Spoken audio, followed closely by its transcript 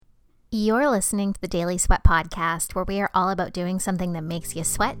You're listening to the Daily Sweat Podcast, where we are all about doing something that makes you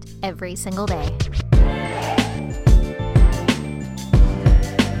sweat every single day.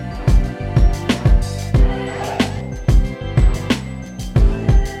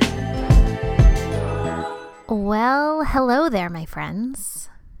 Well, hello there, my friends.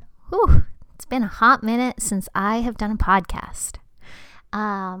 Whew, it's been a hot minute since I have done a podcast.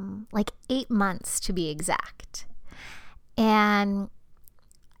 Like 8 months to be exact. And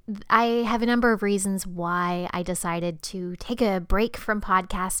I have a number of reasons why I decided to take a break from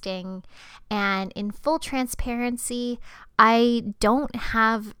podcasting, and in full transparency, I don't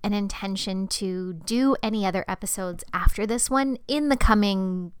have an intention to do any other episodes after this one in the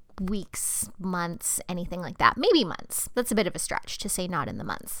coming weeks, months, anything like that. Maybe months. That's a bit of a stretch to say not in the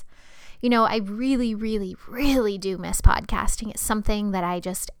months. You know, I really do miss podcasting. It's something that I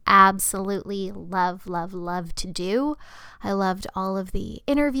just absolutely love to do. I loved all of the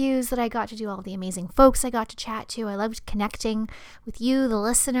interviews that I got to do, all the amazing folks I got to chat to. I loved connecting with you, the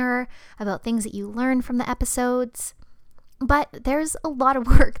listener, about things that you learn from the episodes. But there's a lot of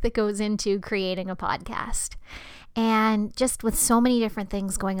work that goes into creating a podcast. And just with so many different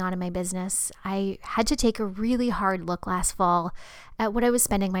things going on in my business, I had to take a really hard look last fall at what I was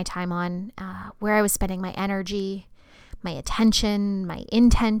spending my time on, where I was spending my energy, my attention, my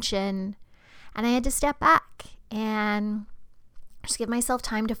intention. And I had to step back and just give myself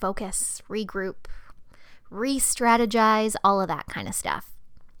time to focus, regroup, re-strategize, all of that kind of stuff.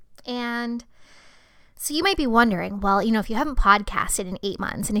 And so you might be wondering, well, if you haven't podcasted in 8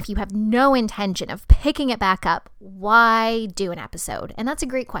 months and if you have no intention of picking it back up, why do an episode? And that's a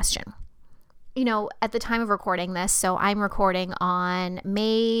great question. At the time of recording this, so I'm recording on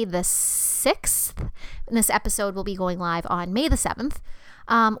May the 6th, and this episode will be going live on May the 7th.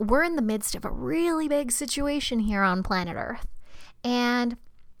 We're in the midst of a really big situation here on planet Earth. And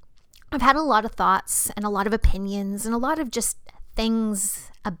I've had a lot of thoughts and a lot of opinions and a lot of just things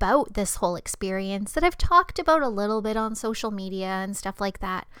about this whole experience that I've talked about a little bit on social media and stuff like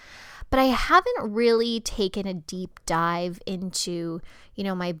that. But I haven't really taken a deep dive into,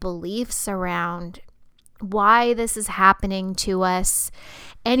 my beliefs around why this is happening to us,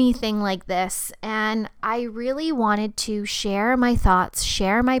 anything like this. And I really wanted to share my thoughts,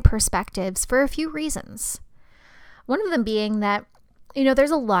 share my perspectives for a few reasons. One of them being that,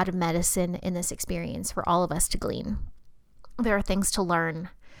 there's a lot of medicine in this experience for all of us to glean. There are things to learn.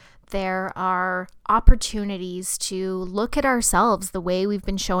 There are opportunities to look at ourselves, the way we've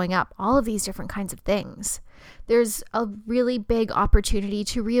been showing up, all of these different kinds of things. There's a really big opportunity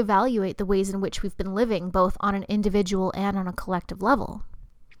to reevaluate the ways in which we've been living, both on an individual and on a collective level.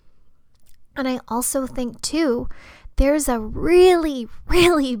 And I also think, too, there's a really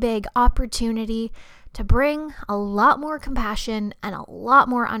big opportunity to bring a lot more compassion and a lot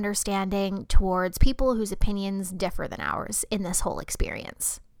more understanding towards people whose opinions differ than ours in this whole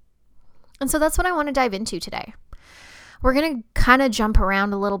experience. And so that's what I want to dive into today. We're going to kind of jump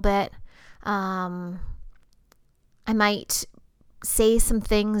around a little bit. I might say some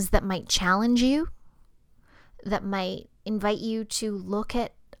things that might challenge you, that might invite you to look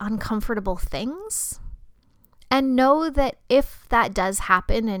at uncomfortable things. And know that if that does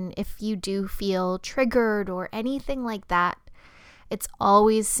happen, and if you do feel triggered or anything like that, it's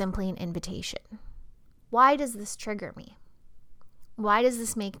always simply an invitation. Why does this trigger me? Why does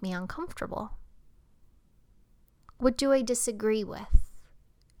this make me uncomfortable? What do I disagree with?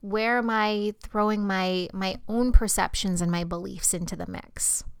 Where am I throwing my own perceptions and my beliefs into the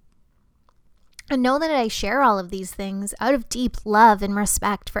mix? And know that I share all of these things out of deep love and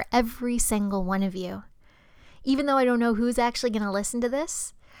respect for every single one of you. Even though I don't know who's actually going to listen to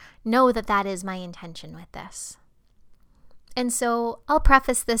this, know that that is my intention with this. And so I'll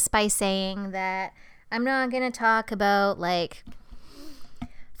preface this by saying that I'm not going to talk about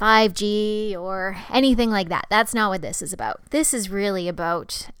 5G or anything like that. That's not what this is about. This is really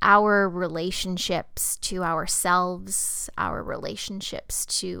about our relationships to ourselves, our relationships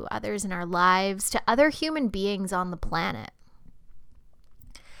to others in our lives, to other human beings on the planet.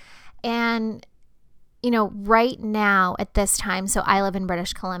 And right now at this time, so I live in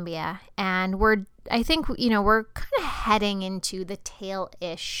British Columbia, and we're kind of heading into the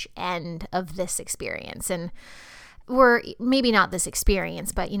tail-ish end of this experience. And we're maybe not this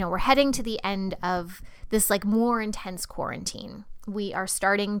experience, but, we're heading to the end of this more intense quarantine. We are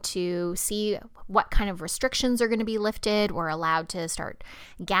starting to see what kind of restrictions are going to be lifted. We're allowed to start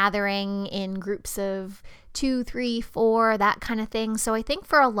gathering in groups of 2, 3, 4, that kind of thing. So I think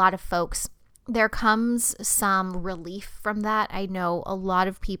for a lot of folks, there comes some relief from that. I know a lot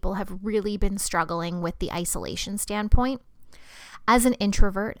of people have really been struggling with the isolation standpoint. As an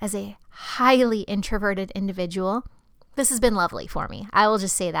introvert, as a highly introverted individual, this has been lovely for me. I will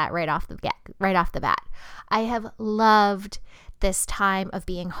just say that right off the bat. I have loved this time of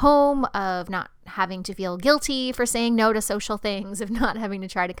being home, of not having to feel guilty for saying no to social things, of not having to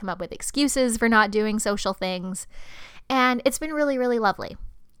try to come up with excuses for not doing social things. And it's been really, really lovely.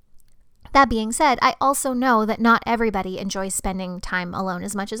 That being said, I also know that not everybody enjoys spending time alone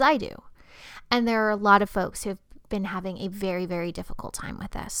as much as I do. And there are a lot of folks who have been having a very, very difficult time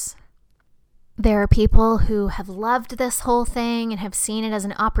with this. There are people who have loved this whole thing and have seen it as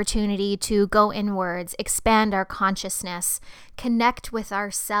an opportunity to go inwards, expand our consciousness, connect with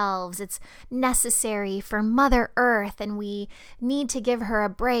ourselves. It's necessary for Mother Earth, and we need to give her a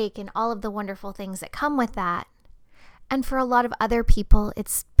break and all of the wonderful things that come with that. And for a lot of other people,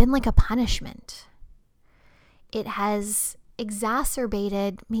 it's been like a punishment. It has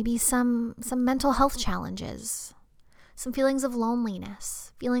exacerbated maybe some mental health challenges, some feelings of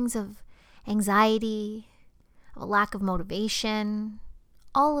loneliness, feelings of anxiety, a lack of motivation,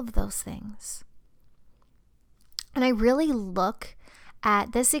 all of those things. And I really look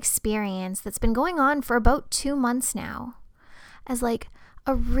at this experience that's been going on for about 2 months now as like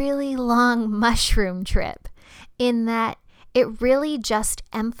a really long mushroom trip, in that it really just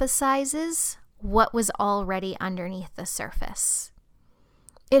emphasizes what was already underneath the surface.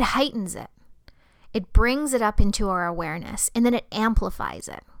 It heightens it. It brings it up into our awareness, and then it amplifies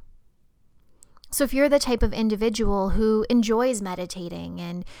it. So if you're the type of individual who enjoys meditating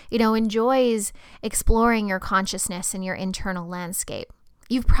and, enjoys exploring your consciousness and your internal landscape,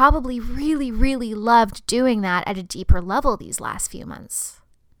 you've probably really, really loved doing that at a deeper level these last few months.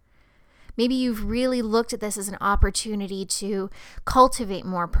 Maybe you've really looked at this as an opportunity to cultivate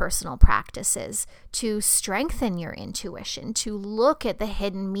more personal practices, to strengthen your intuition, to look at the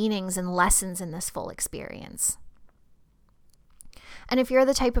hidden meanings and lessons in this full experience. And if you're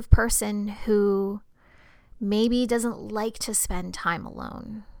the type of person who maybe doesn't like to spend time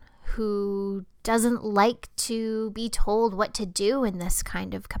alone, who doesn't like to be told what to do in this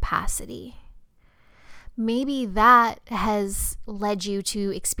kind of capacity, maybe that has led you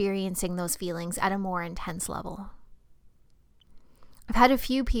to experiencing those feelings at a more intense level. I've had a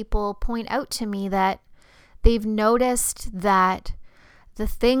few people point out to me that they've noticed that the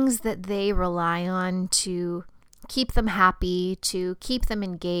things that they rely on to keep them happy, to keep them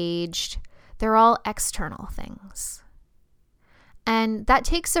engaged, they're all external things. And that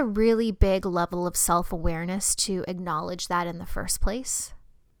takes a really big level of self-awareness to acknowledge that in the first place.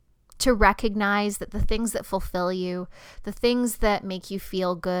 To recognize that the things that fulfill you, the things that make you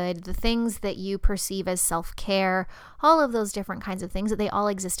feel good, the things that you perceive as self-care, all of those different kinds of things, that they all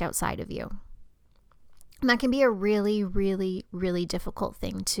exist outside of you. And that can be a really, really, really difficult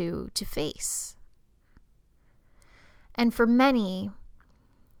thing to face. And for many,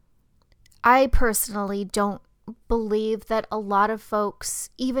 I personally don't believe that a lot of folks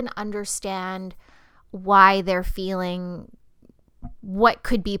even understand why they're feeling what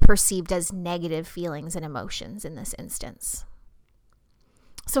could be perceived as negative feelings and emotions in this instance.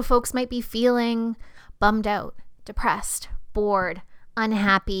 So folks might be feeling bummed out, depressed, bored,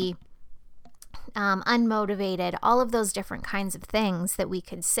 unhappy, unmotivated, all of those different kinds of things that we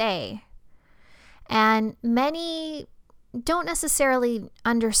could say. And many don't necessarily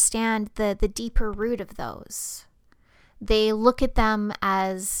understand the deeper root of those. They look at them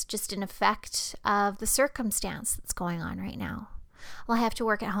as just an effect of the circumstance that's going on right now. Well, I have to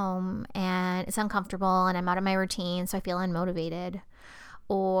work at home and it's uncomfortable and I'm out of my routine, so I feel unmotivated.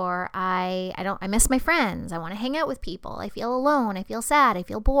 Or I miss my friends. I want to hang out with people. I feel alone. I feel sad. I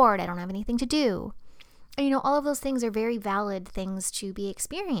feel bored. I don't have anything to do. And, all of those things are very valid things to be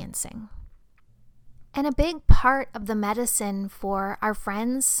experiencing. And a big part of the medicine for our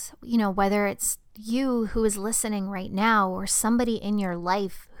friends, whether it's you who is listening right now or somebody in your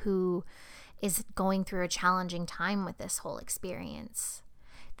life who is going through a challenging time with this whole experience,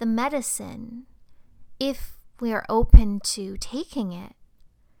 the medicine, if we are open to taking it,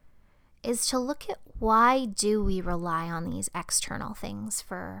 is to look at why do we rely on these external things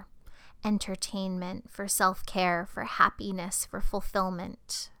for entertainment, for self-care, for happiness, for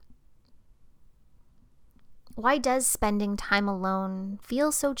fulfillment. Why does spending time alone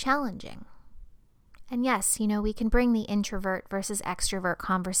feel so challenging? And yes, we can bring the introvert versus extrovert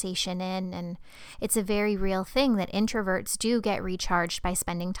conversation in, and it's a very real thing that introverts do get recharged by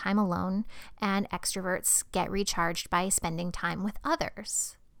spending time alone, and extroverts get recharged by spending time with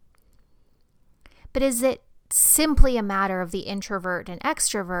others. But is it simply a matter of the introvert and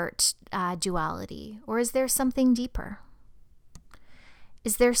extrovert duality, or is there something deeper?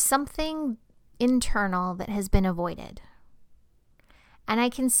 Is there something internal that has been avoided? And I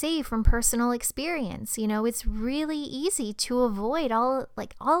can say from personal experience, it's really easy to avoid all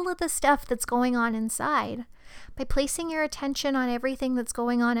of the stuff that's going on inside by placing your attention on everything that's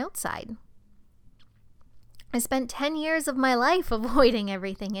going on outside. I spent 10 years of my life avoiding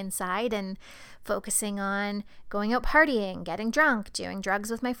everything inside and focusing on going out partying, getting drunk, doing drugs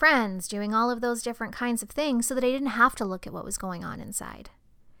with my friends, doing all of those different kinds of things so that I didn't have to look at what was going on inside.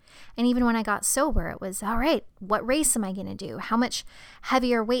 And even when I got sober, it was, all right, what race am I going to do? How much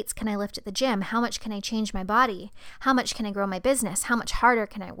heavier weights can I lift at the gym? How much can I change my body? How much can I grow my business? How much harder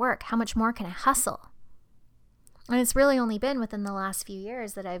can I work? How much more can I hustle? And it's really only been within the last few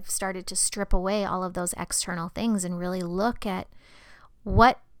years that I've started to strip away all of those external things and really look at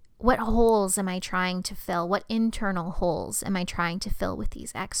what holes am I trying to fill? What internal holes am I trying to fill with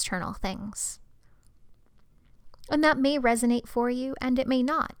these external things? And that may resonate for you and it may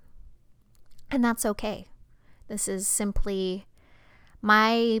not. And that's okay. This is simply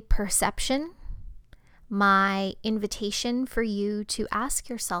my perception, my invitation for you to ask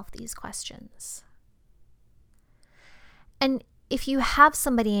yourself these questions. And if you have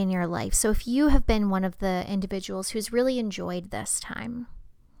somebody in your life, so if you have been one of the individuals who's really enjoyed this time,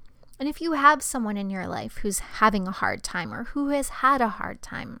 and if you have someone in your life who's having a hard time or who has had a hard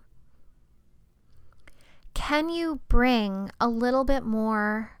time, can you bring a little bit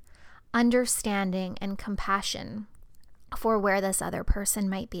more understanding and compassion for where this other person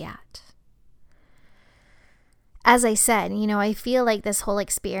might be at? As I said, I feel like this whole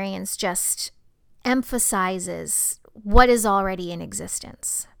experience just emphasizes what is already in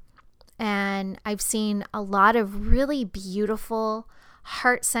existence. And I've seen a lot of really beautiful,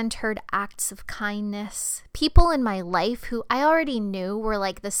 heart-centered acts of kindness. People in my life who I already knew were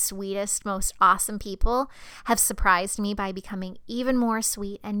like the sweetest, most awesome people have surprised me by becoming even more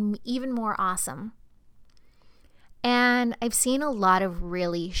sweet and even more awesome. And I've seen a lot of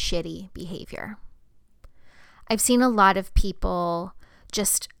really shitty behavior. I've seen a lot of people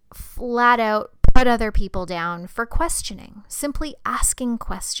just flat out put other people down for questioning, simply asking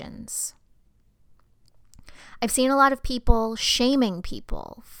questions. I've seen a lot of people shaming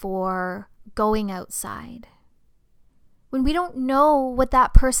people for going outside when we don't know what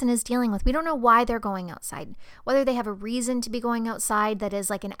that person is dealing with. We don't know why they're going outside, whether they have a reason to be going outside that is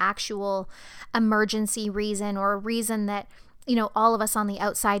like an actual emergency reason or a reason that, all of us on the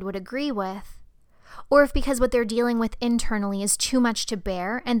outside would agree with. Or if because what they're dealing with internally is too much to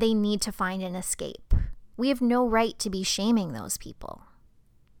bear and they need to find an escape. We have no right to be shaming those people.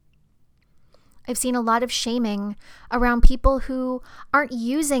 I've seen a lot of shaming around people who aren't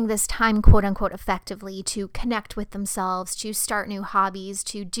using this time, quote unquote, effectively to connect with themselves, to start new hobbies,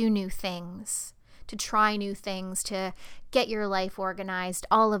 to do new things, to try new things, to get your life organized,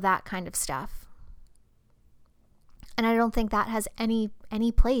 all of that kind of stuff. And I don't think that has any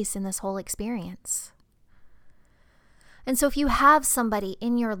place in this whole experience. And so if you have somebody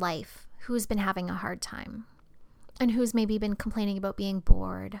in your life who's been having a hard time and who's maybe been complaining about being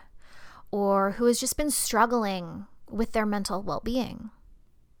bored or who has just been struggling with their mental well-being,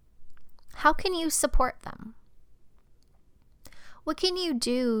 how can you support them? What can you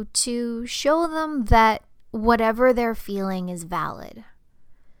do to show them that whatever they're feeling is valid?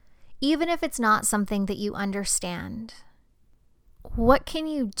 Even if it's not something that you understand, what can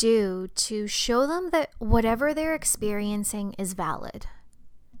you do to show them that whatever they're experiencing is valid?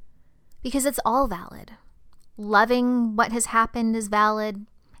 Because it's all valid. Loving what has happened is valid.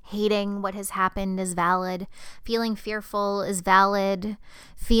 Hating what has happened is valid. Feeling fearful is valid.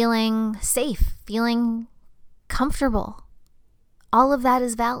 Feeling safe, feeling comfortable. All of that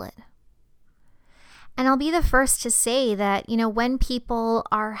is valid. And I'll be the first to say that, when people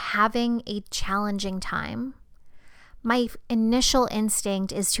are having a challenging time, my initial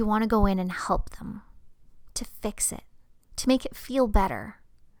instinct is to want to go in and help them, to fix it, to make it feel better.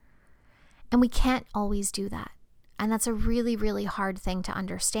 And we can't always do that. And that's a really, really hard thing to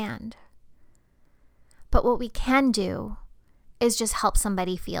understand. But what we can do is just help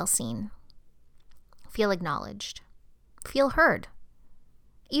somebody feel seen, feel acknowledged, feel heard.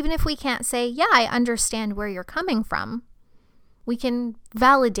 Even if we can't say, yeah, I understand where you're coming from, we can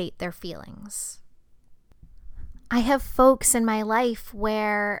validate their feelings. I have folks in my life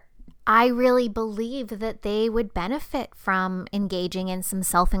where I really believe that they would benefit from engaging in some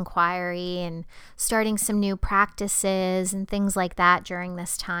self-inquiry and starting some new practices and things like that during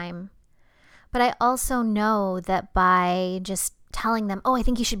this time. But I also know that by just telling them, I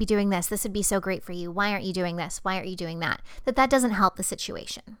think you should be doing this. This would be so great for you. Why aren't you doing this? Why aren't you doing that? That doesn't help the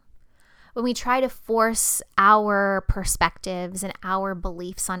situation. When we try to force our perspectives and our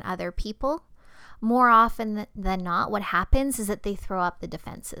beliefs on other people, more often than not, what happens is that they throw up the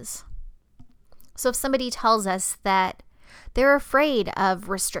defenses. So if somebody tells us that they're afraid of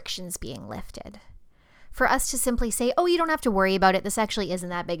restrictions being lifted, for us to simply say, oh, you don't have to worry about it, this actually isn't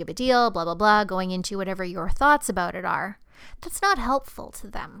that big of a deal, blah, blah, blah, going into whatever your thoughts about it are, that's not helpful to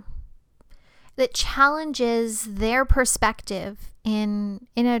them. That challenges their perspective in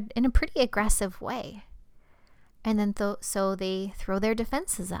a pretty aggressive way. And then so they throw their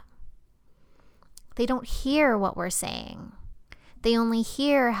defenses up. They don't hear what we're saying. They only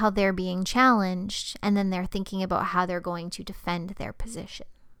hear how they're being challenged, and then they're thinking about how they're going to defend their position.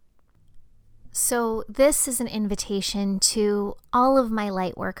 So this is an invitation to all of my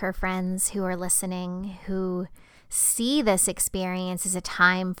light worker friends who are listening, who see this experience as a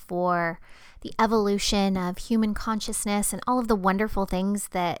time for the evolution of human consciousness and all of the wonderful things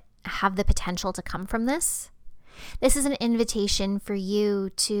that have the potential to come from this. This is an invitation for you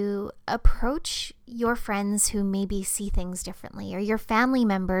to approach your friends who maybe see things differently, or your family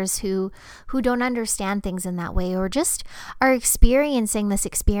members who don't understand things in that way, or just are experiencing this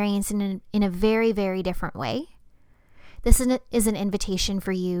experience in a very, very different way. This is an invitation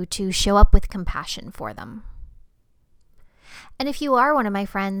for you to show up with compassion for them. And if you are one of my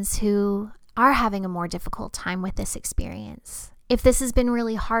friends who are having a more difficult time with this experience, if this has been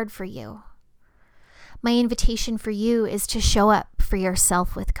really hard for you, my invitation for you is to show up for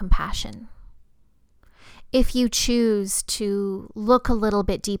yourself with compassion. If you choose to look a little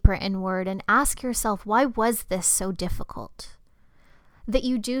bit deeper inward and ask yourself, why was this so difficult? That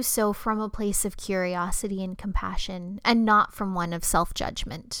you do so from a place of curiosity and compassion and not from one of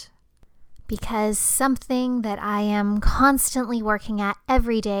self-judgment. Because something that I am constantly working at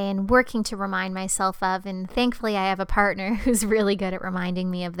every day and working to remind myself of, and thankfully I have a partner who's really good at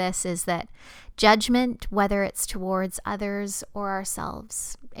reminding me of this, is that judgment, whether it's towards others or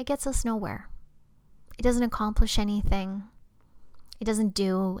ourselves, it gets us nowhere. It doesn't accomplish anything. It doesn't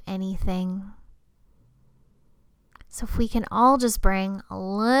do anything. So if we can all just bring a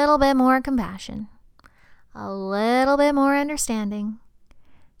little bit more compassion, a little bit more understanding,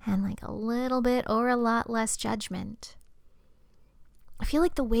 and like a little bit or a lot less judgment, I feel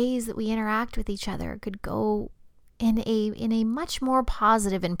like the ways that we interact with each other could go in a much more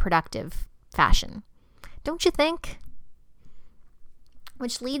positive and productive fashion. Don't you think?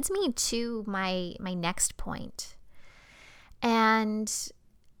 Which leads me to my next point. And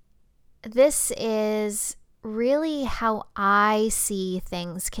this is really how I see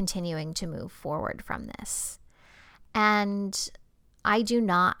things continuing to move forward from this. And I do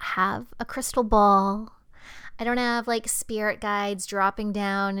not have a crystal ball. I don't have like spirit guides dropping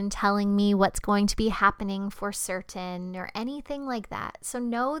down and telling me what's going to be happening for certain or anything like that. So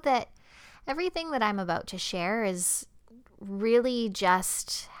know that everything that I'm about to share is really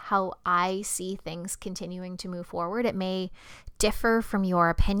just how I see things continuing to move forward. It may differ from your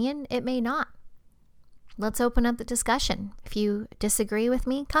opinion. It may not. Let's open up the discussion. If you disagree with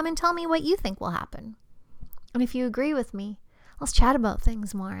me, come and tell me what you think will happen. And if you agree with me, let's chat about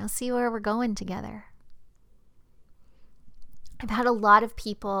things more. Let's see where we're going together. I've had a lot of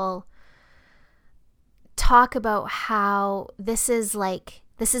people talk about how this has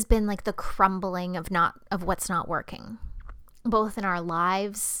been like the crumbling of what's not working, both in our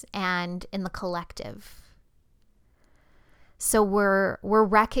lives and in the collective. So we're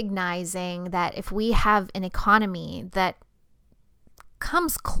recognizing that if we have an economy that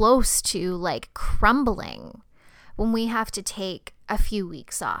comes close to like crumbling, when we have to take a few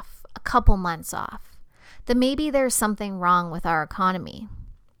weeks off, a couple months off, that maybe there's something wrong with our economy.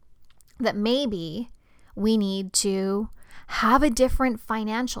 That maybe we need to have a different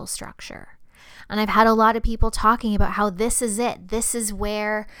financial structure. And I've had a lot of people talking about how this is it. This is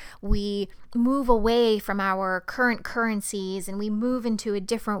where we move away from our current currencies and we move into a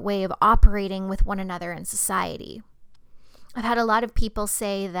different way of operating with one another in society. I've had a lot of people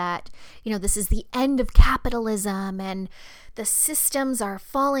say that, this is the end of capitalism and the systems are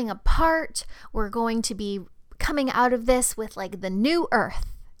falling apart. We're going to be coming out of this with like the new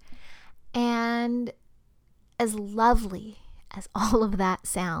earth. And as lovely as all of that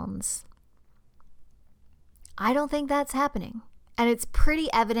sounds, I don't think that's happening. And it's pretty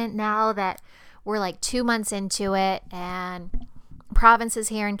evident now that we're like 2 months into it and provinces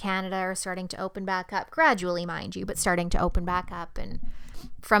here in Canada are starting to open back up, gradually, mind you, but starting to open back up. And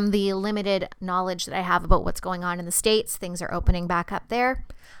from the limited knowledge that I have about what's going on in the States, things are opening back up there.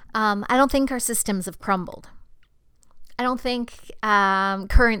 I don't think our systems have crumbled. I don't think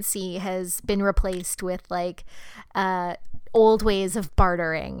currency has been replaced with like old ways of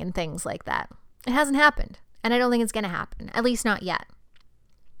bartering and things like that. It hasn't happened. And I don't think it's going to happen, at least not yet.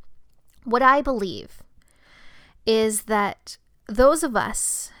 What I believe is that those of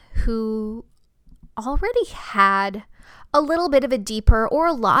us who already had a little bit of a deeper or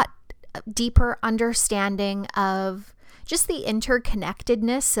a lot deeper understanding of just the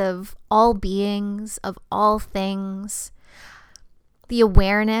interconnectedness of all beings, of all things, the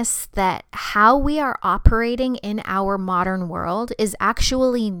awareness that how we are operating in our modern world is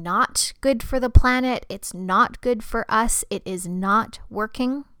actually not good for the planet. It's not good for us. It is not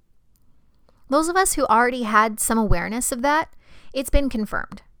working. Those of us who already had some awareness of that, it's been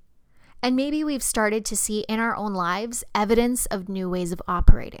confirmed. And maybe we've started to see in our own lives evidence of new ways of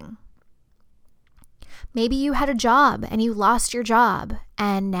operating. Maybe you had a job and you lost your job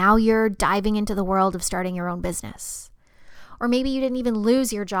and now you're diving into the world of starting your own business. Or maybe you didn't even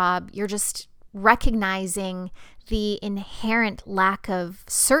lose your job. You're just recognizing the inherent lack of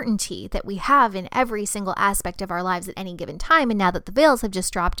certainty that we have in every single aspect of our lives at any given time. And now that the veils have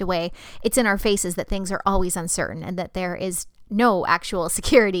just dropped away, it's in our faces that things are always uncertain and that there is no actual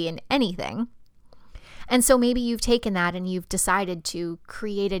security in anything. And so maybe you've taken that and you've decided to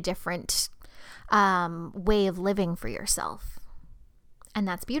create a different way of living for yourself. And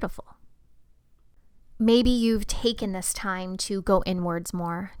that's beautiful. Maybe you've taken this time to go inwards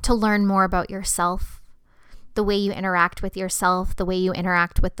more, to learn more about yourself, the way you interact with yourself, the way you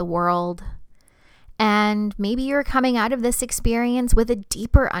interact with the world. And maybe you're coming out of this experience with a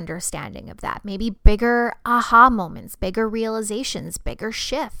deeper understanding of that. Maybe bigger aha moments, bigger realizations, bigger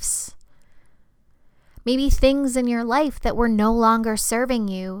shifts. Maybe things in your life that were no longer serving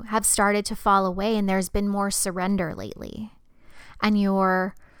you have started to fall away and there's been more surrender lately. And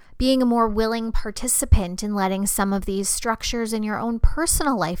you're being a more willing participant in letting some of these structures in your own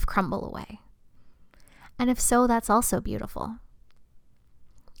personal life crumble away. And if so, that's also beautiful.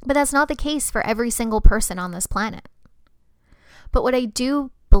 But that's not the case for every single person on this planet. But what I do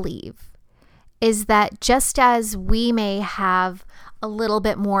believe is that just as we may have a little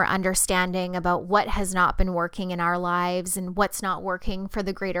bit more understanding about what has not been working in our lives and what's not working for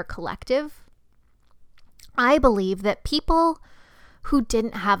the greater collective, I believe that people who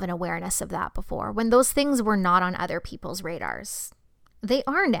didn't have an awareness of that before, when those things were not on other people's radars, they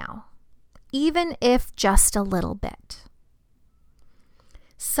are now, even if just a little bit.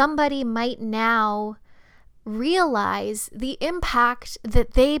 Somebody might now realize the impact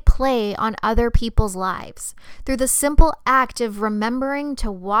that they play on other people's lives through the simple act of remembering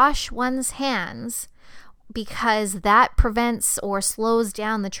to wash one's hands, because that prevents or slows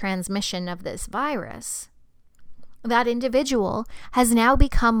down the transmission of this virus. That individual has now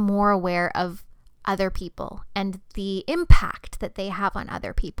become more aware of other people and the impact that they have on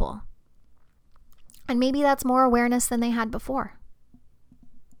other people. And maybe that's more awareness than they had before.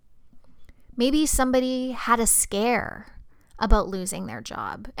 Maybe somebody had a scare about losing their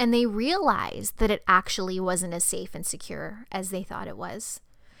job and they realized that it actually wasn't as safe and secure as they thought it was.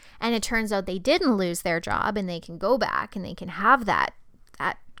 And it turns out they didn't lose their job and they can go back and they can have that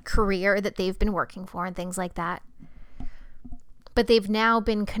career that they've been working for and things like that. But they've now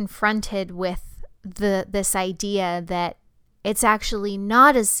been confronted with this idea that it's actually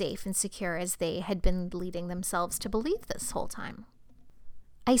not as safe and secure as they had been leading themselves to believe this whole time.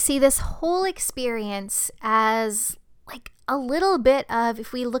 I see this whole experience as like a little bit of,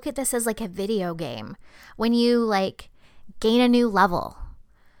 if we look at this as like a video game, when you like gain a new level.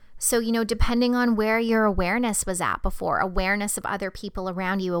 So, depending on where your awareness was at before, awareness of other people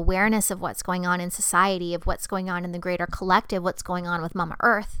around you, awareness of what's going on in society, of what's going on in the greater collective, what's going on with Mama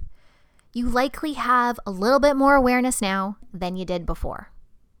Earth, you likely have a little bit more awareness now than you did before.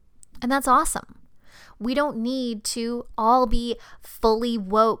 And that's awesome. We don't need to all be fully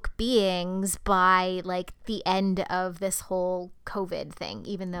woke beings by like the end of this whole COVID thing,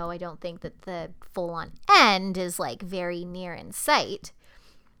 even though I don't think that the full-on end is like very near in sight.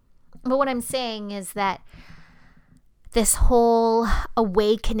 But what I'm saying is that this whole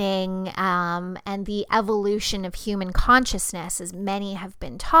awakening and the evolution of human consciousness, as many have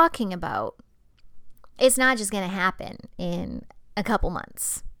been talking about, it's not just going to happen in a couple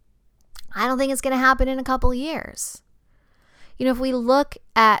months. I don't think it's going to happen in a couple years. If we look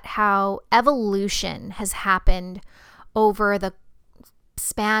at how evolution has happened over the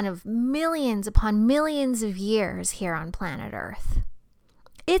span of millions upon millions of years here on planet Earth,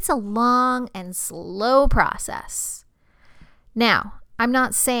 it's a long and slow process. Now, I'm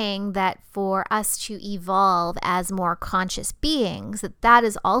not saying that for us to evolve as more conscious beings, that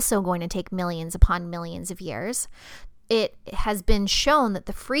is also going to take millions upon millions of years. It has been shown that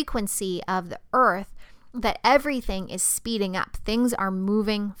the frequency of the Earth, that everything is speeding up. Things are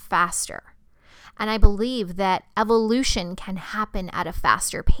moving faster. And I believe that evolution can happen at a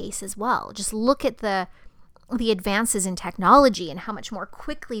faster pace as well. Just look at the advances in technology and how much more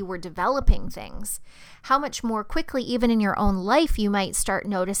quickly we're developing things. How much more quickly, even in your own life, you might start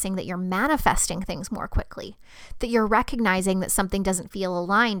noticing that you're manifesting things more quickly, that you're recognizing that something doesn't feel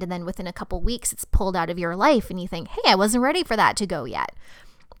aligned, and then within a couple weeks it's pulled out of your life and you think, hey, I wasn't ready for that to go yet.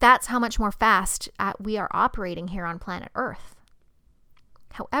 That's how much more fast we are operating here on planet Earth.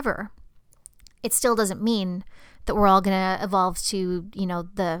 However, it still doesn't mean that we're all going to evolve to,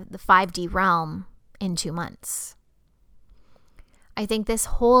 the 5D realm in 2 months. I think this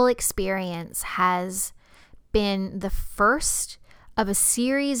whole experience has been the first of a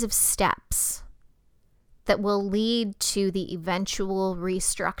series of steps that will lead to the eventual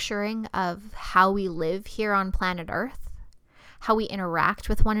restructuring of how we live here on planet Earth, how we interact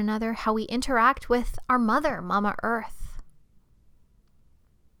with one another, how we interact with our mother, Mama Earth.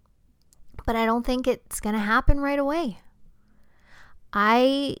 But I don't think it's going to happen right away.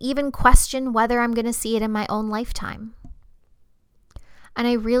 I even question whether I'm going to see it in my own lifetime. And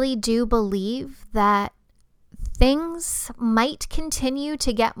I really do believe that things might continue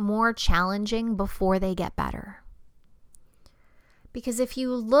to get more challenging before they get better. Because if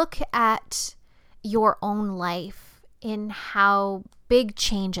you look at your own life in how big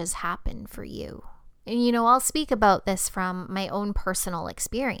changes happen for you, and I'll speak about this from my own personal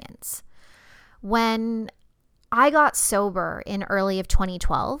experience. When I got sober in early of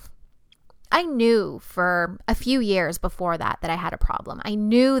 2012, I knew for a few years before that I had a problem. I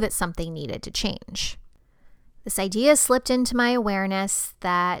knew that something needed to change. This idea slipped into my awareness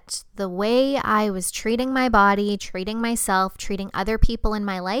that the way I was treating my body, treating myself, treating other people in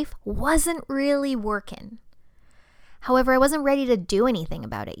my life wasn't really working. However, I wasn't ready to do anything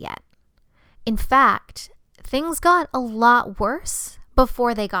about it yet. In fact, things got a lot worse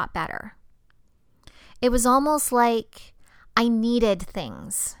before they got better. It was almost like I needed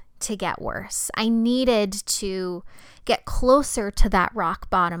things to get worse. I needed to get closer to that rock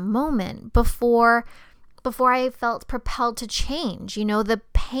bottom moment before I felt propelled to change. The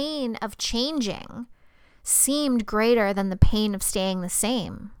pain of changing seemed greater than the pain of staying the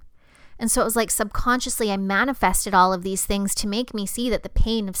same. And so it was like subconsciously I manifested all of these things to make me see that the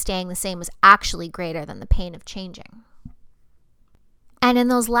pain of staying the same was actually greater than the pain of changing. And in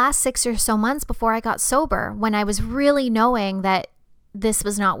those last 6 or so months before I got sober, when I was really knowing that this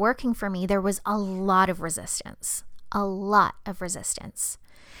was not working for me, there was a lot of resistance.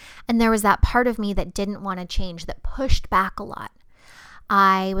 And there was that part of me that didn't want to change, that pushed back a lot.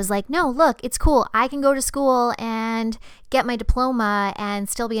 I was like, no, look, it's cool. I can go to school and get my diploma and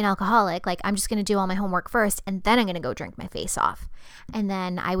still be an alcoholic. Like, I'm just going to do all my homework first, and then I'm going to go drink my face off. And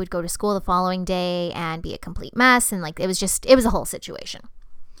then I would go to school the following day and be a complete mess. And it was a whole situation.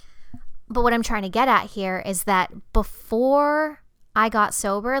 But what I'm trying to get at here is that before I got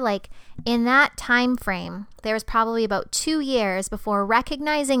sober, in that time frame, there was probably about 2 years before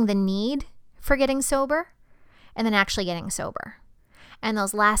recognizing the need for getting sober and then actually getting sober. And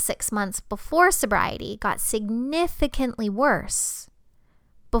those last 6 months before sobriety got significantly worse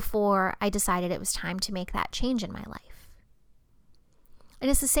before I decided it was time to make that change in my life.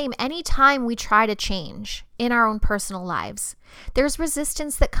 And it's the same. Anytime we try to change in our own personal lives, there's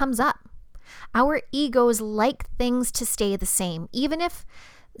resistance that comes up. Our egos like things to stay the same. Even if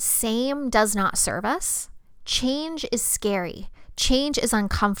same does not serve us, change is scary. Change is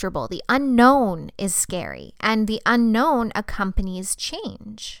uncomfortable. The unknown is scary, and the unknown accompanies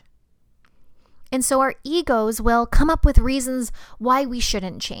change. And so our egos will come up with reasons why we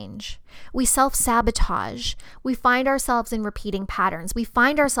shouldn't change. We self-sabotage. We find ourselves in repeating patterns. We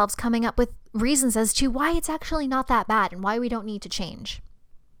find ourselves coming up with reasons as to why it's actually not that bad and why we don't need to change.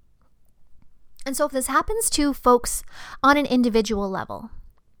 And so if this happens to folks on an individual level,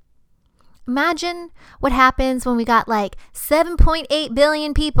 imagine what happens when we got 7.8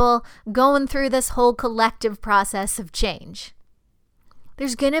 billion people going through this whole collective process of change.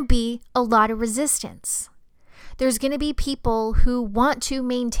 There's going to be a lot of resistance. There's going to be people who want to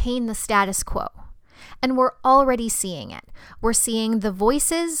maintain the status quo. And we're already seeing it. We're seeing the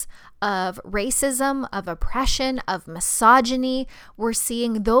voices of racism, of oppression, of misogyny. We're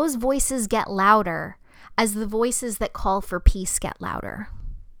seeing those voices get louder as the voices that call for peace get louder.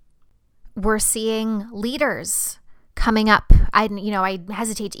 We're seeing leaders coming up. I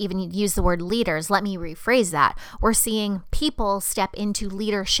hesitate to even use the word leaders. Let me rephrase that. We're seeing people step into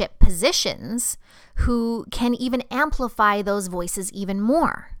leadership positions who can even amplify those voices even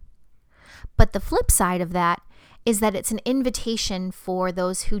more. But the flip side of that is that it's an invitation for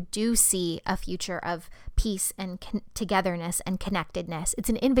those who do see a future of peace and togetherness and connectedness. It's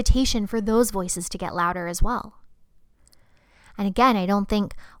an invitation for those voices to get louder as well. And again, I don't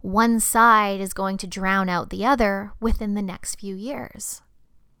think one side is going to drown out the other within the next few years.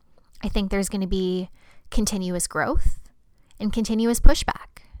 I think there's going to be continuous growth and continuous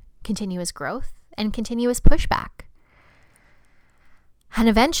pushback, continuous growth and continuous pushback. And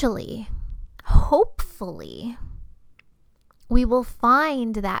eventually, hopefully, we will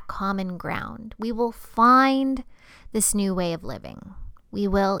find that common ground. We will find this new way of living. We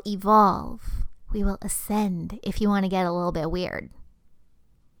will evolve. We will ascend, if you want to get a little bit weird.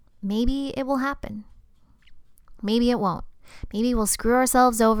 Maybe it will happen. Maybe it won't. Maybe we'll screw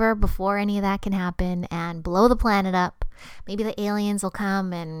ourselves over before any of that can happen and blow the planet up. Maybe the aliens will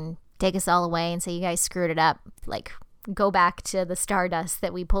come and take us all away and say, you guys screwed it up. Like, go back to the stardust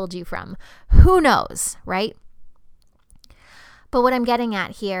that we pulled you from. Who knows, right? But what I'm getting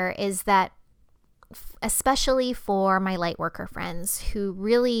at here is that, especially for my light worker friends who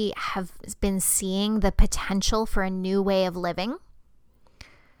really have been seeing the potential for a new way of living,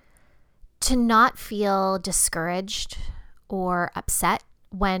 to not feel discouraged or upset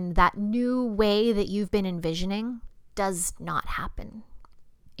when that new way that you've been envisioning does not happen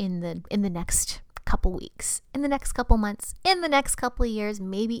in the next couple weeks, in the next couple months, in the next couple of years,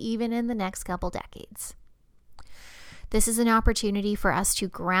 maybe even in the next couple decades. This is an opportunity for us to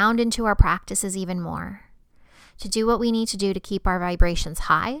ground into our practices even more, to do what we need to do to keep our vibrations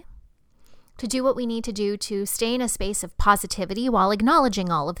high, to do what we need to do to stay in a space of positivity while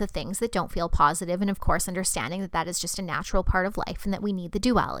acknowledging all of the things that don't feel positive, and of course understanding that that is just a natural part of life and that we need the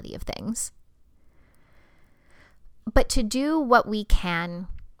duality of things. But to do what we can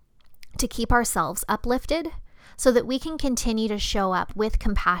to keep ourselves uplifted so that we can continue to show up with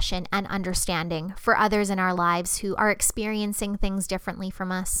compassion and understanding for others in our lives who are experiencing things differently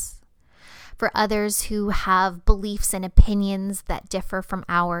from us, for others who have beliefs and opinions that differ from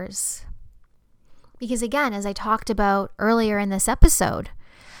ours. Because again, as I talked about earlier in this episode,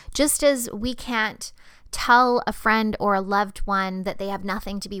 just as we can't tell a friend or a loved one that they have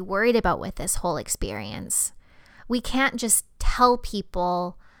nothing to be worried about with this whole experience, we can't just tell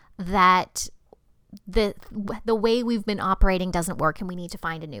people that the way we've been operating doesn't work and we need to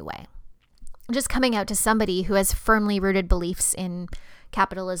find a new way. Just coming out to somebody who has firmly rooted beliefs in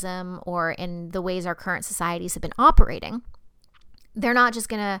capitalism or in the ways our current societies have been operating, they're not just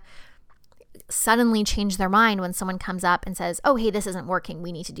going to suddenly change their mind when someone comes up and says, oh, hey, this isn't working,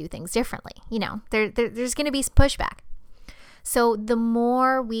 we need to do things differently. You know, there's going to be pushback. So the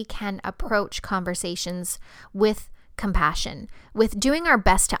more we can approach conversations with compassion, with doing our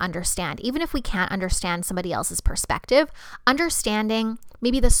best to understand, even if we can't understand somebody else's perspective, understanding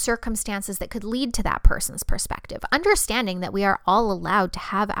maybe the circumstances that could lead to that person's perspective, understanding that we are all allowed to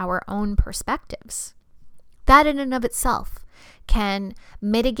have our own perspectives. That in and of itself can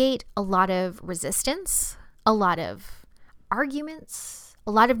mitigate a lot of resistance, a lot of arguments,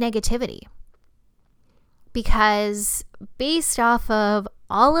 a lot of negativity. Because based off of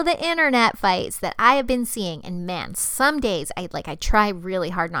all of the internet fights that I have been seeing, and man, some days I try really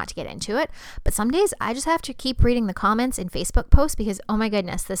hard not to get into it, but some days I just have to keep reading the comments in Facebook posts because, oh my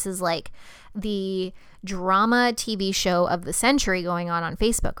goodness, this is like the drama TV show of the century going on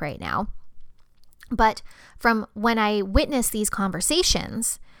Facebook right now. But from when I witness these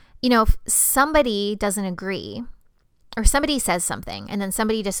conversations, you know, if somebody doesn't agree or somebody says something and then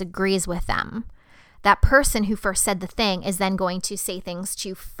somebody disagrees with them, that person who first said the thing is then going to say things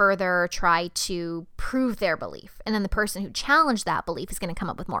to further try to prove their belief. And then the person who challenged that belief is going to come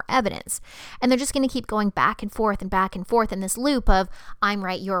up with more evidence. And they're just going to keep going back and forth in this loop of I'm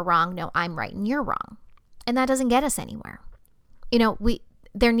right, you're wrong. No, I'm right and you're wrong. And that doesn't get us anywhere. You know,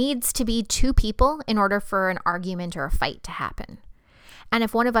 there needs to be two people in order for an argument or a fight to happen. And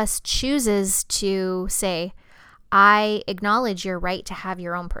if one of us chooses to say, I acknowledge your right to have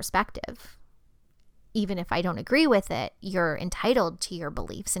your own perspective, even if I don't agree with it, you're entitled to your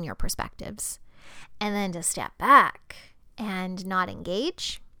beliefs and your perspectives. And then to step back and not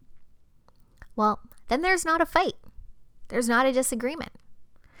engage, well, then there's not a fight. There's not a disagreement.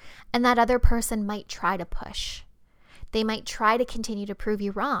 And that other person might try to push. They might try to continue to prove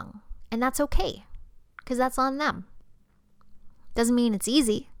you wrong. And that's okay, because that's on them. Doesn't mean it's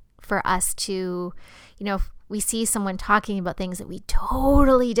easy for us to, you know, if we see someone talking about things that we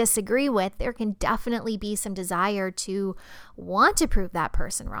totally disagree with, there can definitely be some desire to want to prove that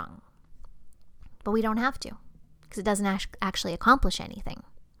person wrong. But we don't have to, because it doesn't actually accomplish anything.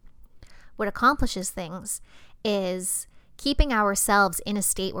 What accomplishes things is keeping ourselves in a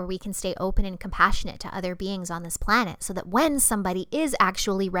state where we can stay open and compassionate to other beings on this planet, so that when somebody is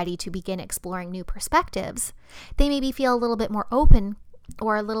actually ready to begin exploring new perspectives, they maybe feel a little bit more open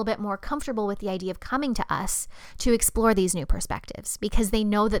or a little bit more comfortable with the idea of coming to us to explore these new perspectives, because they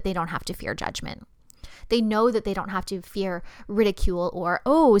know that they don't have to fear judgment. They know that they don't have to fear ridicule or,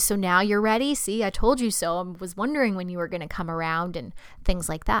 oh, so now you're ready? See, I told you so. I was wondering when you were going to come around, and things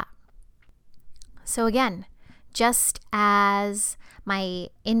like that. So again, just as my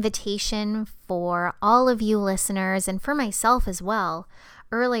invitation for all of you listeners and for myself as well,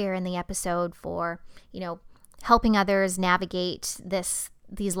 earlier in the episode for, helping others navigate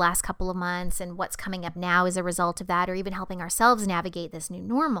these last couple of months and what's coming up now as a result of that, or even helping ourselves navigate this new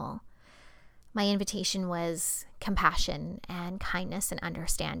normal, my invitation was compassion and kindness and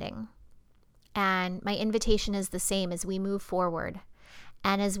understanding. And my invitation is the same as we move forward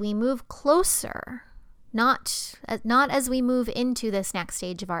and as we move closer. Not as we move into this next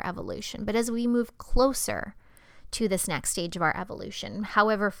stage of our evolution, but as we move closer to this next stage of our evolution,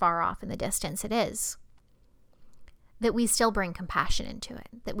 however far off in the distance it is, that we still bring compassion into it,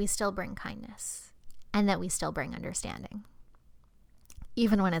 that we still bring kindness, and that we still bring understanding.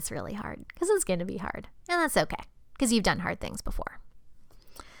 Even when it's really hard, because it's going to be hard. And that's okay, because you've done hard things before.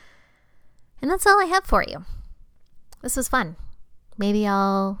 And that's all I have for you. This was fun. Maybe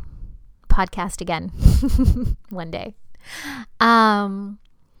I'll podcast again one day.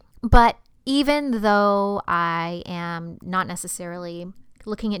 But even though I am not necessarily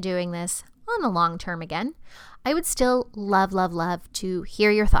looking at doing this on the long term again, I would still love to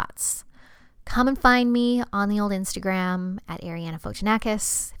hear your thoughts. Come and find me on the old Instagram at Ariana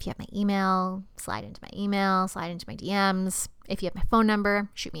Fotinakis. If you have my email, slide into my email, slide into my DMs. If you have my phone number,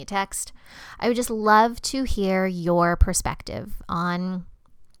 shoot me a text. I would just love to hear your perspective on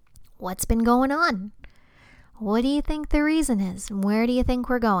what's been going on. What do you think the reason is? Where do you think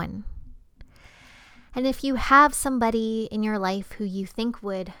we're going? And if you have somebody in your life who you think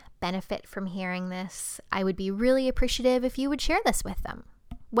would benefit from hearing this, I would be really appreciative if you would share this with them.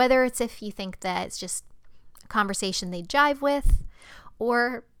 Whether it's if you think that it's just a conversation they jive with,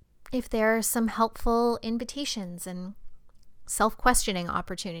 or if there are some helpful invitations and self-questioning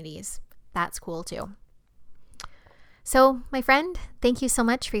opportunities, that's cool too. So, my friend, thank you so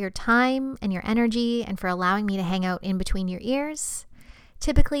much for your time and your energy and for allowing me to hang out in between your ears.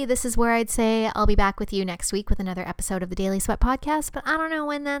 Typically, this is where I'd say I'll be back with you next week with another episode of the Daily Sweat Podcast, but I don't know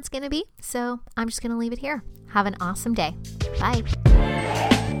when that's going to be, so I'm just going to leave it here. Have an awesome day. Bye.